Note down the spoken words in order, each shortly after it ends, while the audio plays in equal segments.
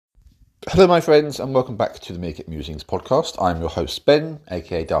Hello, my friends, and welcome back to the Meerkat Musings podcast. I'm your host, Ben,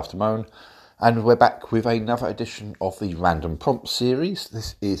 aka Daft Damone, and we're back with another edition of the Random Prompt series.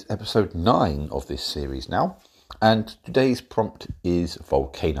 This is episode 9 of this series now, and today's prompt is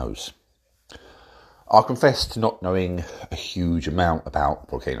volcanoes. I'll confess to not knowing a huge amount about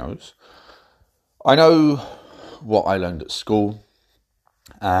volcanoes. I know what I learned at school,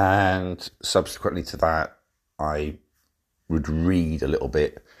 and subsequently to that, I would read a little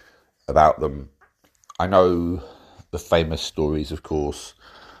bit about them. I know the famous stories, of course,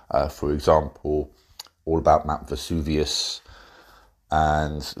 for example, all about Mount Vesuvius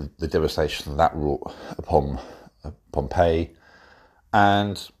and the devastation that wrought upon Pompeii.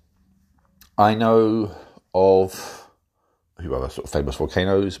 And I know of a few other sort of famous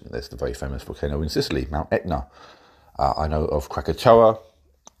volcanoes. There's the very famous volcano in Sicily, Mount Etna. I know of Krakatoa,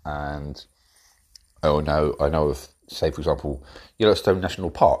 and I know of, say, for example, Yellowstone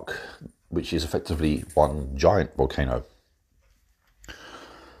National Park, which is effectively one giant volcano.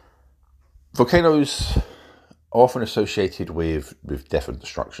 Volcanoes are often associated with death and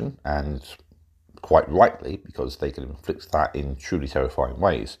destruction, and quite rightly, because they can inflict that in truly terrifying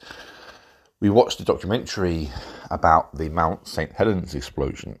ways. We watched a documentary about the Mount St. Helens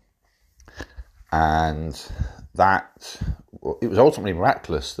explosion, and it was ultimately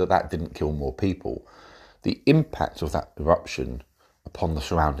miraculous that didn't kill more people. The impact of that eruption upon the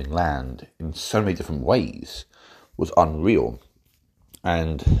surrounding land in so many different ways was unreal.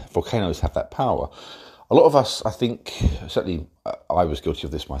 And volcanoes have that power. A lot of us, I think, certainly I was guilty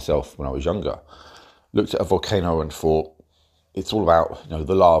of this myself when I was younger, looked at a volcano and thought, it's all about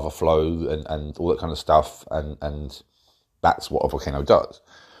the lava flow and all that kind of stuff, and that's what a volcano does.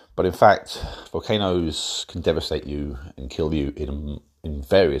 But in fact, volcanoes can devastate you and kill you in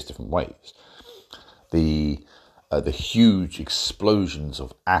various different ways. The huge explosions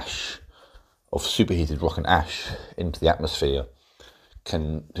of ash, of superheated rock and ash into the atmosphere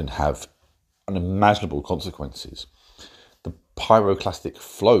can have unimaginable consequences. The pyroclastic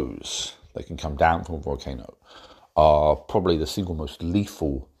flows that can come down from a volcano are probably the single most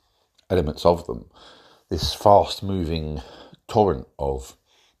lethal elements of them. This fast-moving torrent of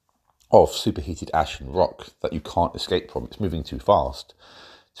superheated ash and rock that you can't escape from. It's moving too fast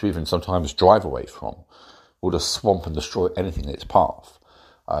to even sometimes drive away from, will just swamp and destroy anything in its path.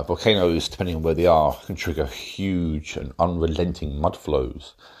 Volcanoes, depending on where they are, can trigger huge and unrelenting mud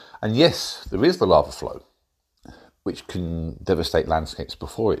flows. And yes, there is the lava flow, which can devastate landscapes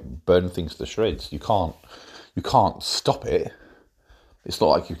before it, burn things to shreds. You can't stop it. It's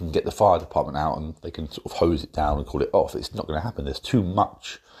not like you can get the fire department out and they can sort of hose it down and call it off. It's not going to happen. There's too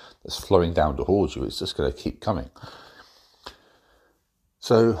much that's flowing down towards you. It's just going to keep coming.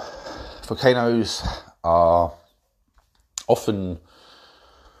 So volcanoes are often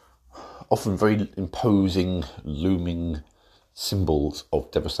very imposing, looming symbols of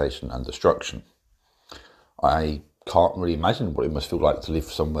devastation and destruction. I can't really imagine what it must feel like to live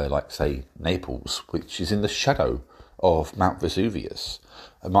somewhere like, say, Naples, which is in the shadow of Mount Vesuvius,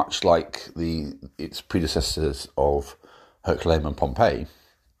 much like its predecessors of Herculaneum and Pompeii.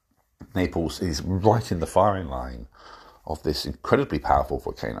 Naples is right in the firing line of this incredibly powerful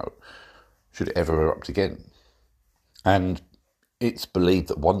volcano, should it ever erupt again. And it's believed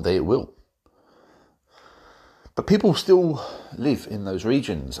that one day it will. But people still live in those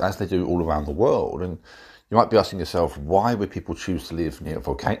regions, as they do all around the world. And you might be asking yourself, why would people choose to live near a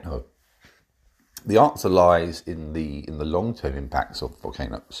volcano? The answer lies in the long-term impacts of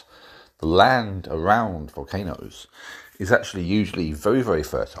volcanoes. The land around volcanoes is actually usually very, very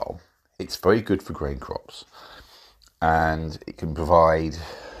fertile. It's very good for grain crops, and it can provide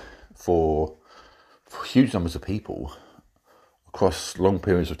for huge numbers of people across long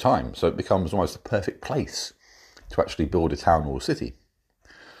periods of time. So it becomes almost the perfect place to actually build a town or a city.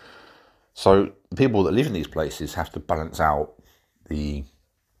 So the people that live in these places have to balance out the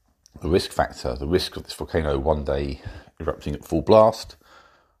risk factor, the risk of this volcano one day erupting at full blast,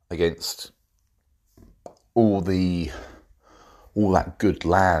 against all that good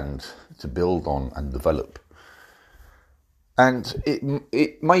land to build on and develop. And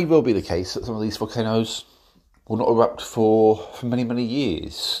it may well be the case that some of these volcanoes will not erupt for many, many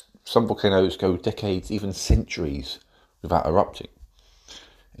years. Some volcanoes go decades, even centuries, without erupting.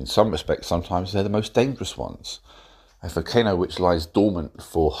 In some respects, sometimes they're the most dangerous ones. A volcano which lies dormant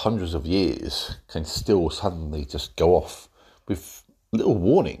for hundreds of years can still suddenly just go off with little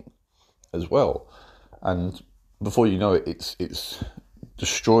warning as well. And before you know it, it's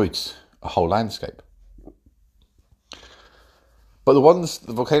destroyed a whole landscape. But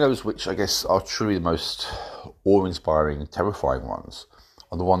the volcanoes which I guess are truly the most awe-inspiring, terrifying ones,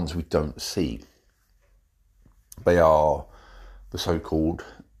 are the ones we don't see. They are the so-called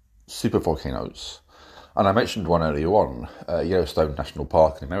supervolcanoes. And I mentioned one earlier on, Yellowstone National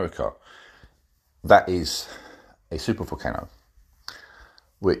Park in America. That is a supervolcano,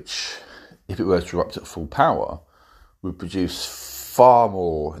 which, if it were to erupt at full power, would produce far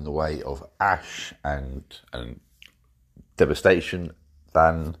more in the way of ash and devastation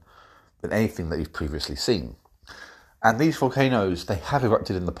than anything that you've previously seen. And these volcanoes, they have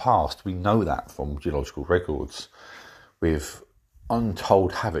erupted in the past. We know that from geological records, with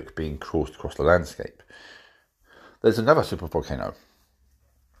untold havoc being caused across the landscape. There's another supervolcano,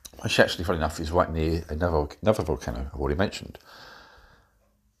 which actually, funny enough, is right near another volcano I've already mentioned.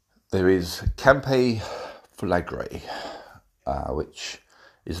 There is Campi Flegrei, which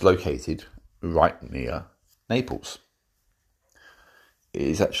is located right near Naples. It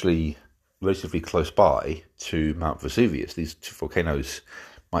is actually relatively close by to Mount Vesuvius. These two volcanoes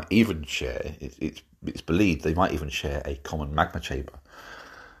might even share, it's believed they might even share a common magma chamber.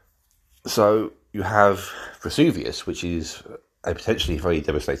 So you have Vesuvius, which is a potentially very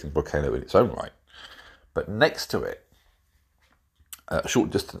devastating volcano in its own right. But next to it, a short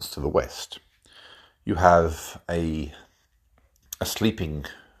distance to the west, you have a sleeping,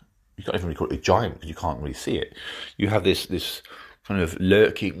 you can't even really call it a giant because you can't really see it. You have this kind of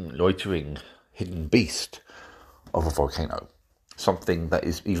lurking, loitering, hidden beast of a volcano. Something that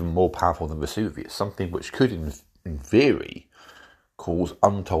is even more powerful than Vesuvius. Something which could, in theory, cause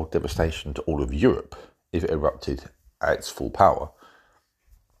untold devastation to all of Europe if it erupted at its full power.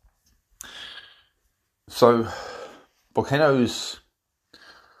 So, volcanoes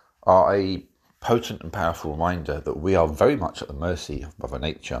are a potent and powerful reminder that we are very much at the mercy of Mother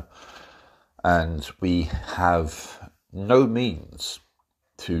Nature, and we have no means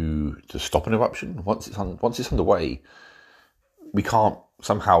to stop an eruption. Once it's underway, we can't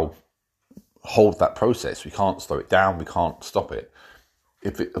somehow hold that process. We can't slow it down. We can't stop it.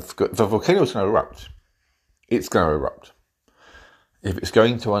 If the volcano is going to erupt, it's going to erupt. If it's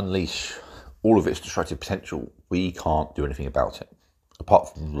going to unleash all of its destructive potential, we can't do anything about it,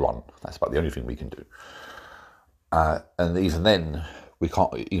 apart from run. That's about the only thing we can do. And even then, we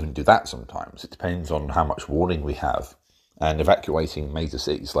can't even do that sometimes. It depends on how much warning we have. And evacuating major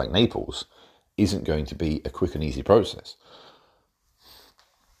cities like Naples isn't going to be a quick and easy process.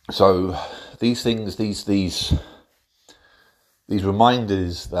 So these things, these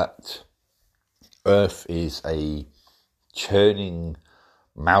reminders that Earth is a churning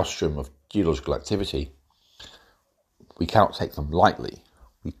maelstrom of geological activity, we cannot take them lightly.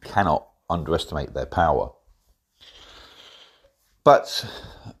 We cannot underestimate their power. But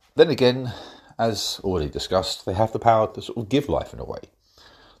then again, as already discussed, they have the power to sort of give life in a way.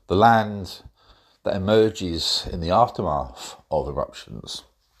 The land that emerges in the aftermath of eruptions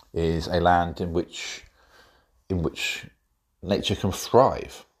is a land in which nature can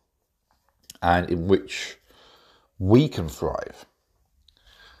thrive, and in which we can thrive.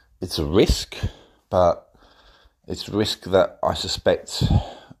 It's a risk, but it's a risk that I suspect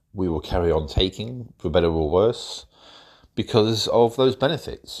we will carry on taking, for better or worse, because of those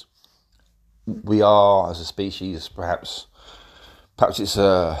benefits. We are, as a species, perhaps it's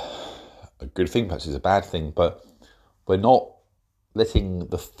a good thing, perhaps it's a bad thing, but we're not letting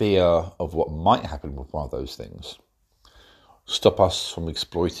the fear of what might happen with one of those things stop us from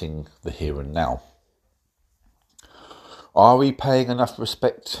exploiting the here and now. Are we paying enough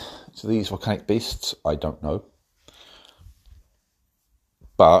respect to these volcanic beasts? I don't know.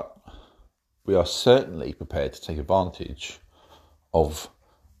 But we are certainly prepared to take advantage of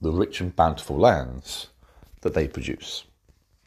the rich and bountiful lands that they produce.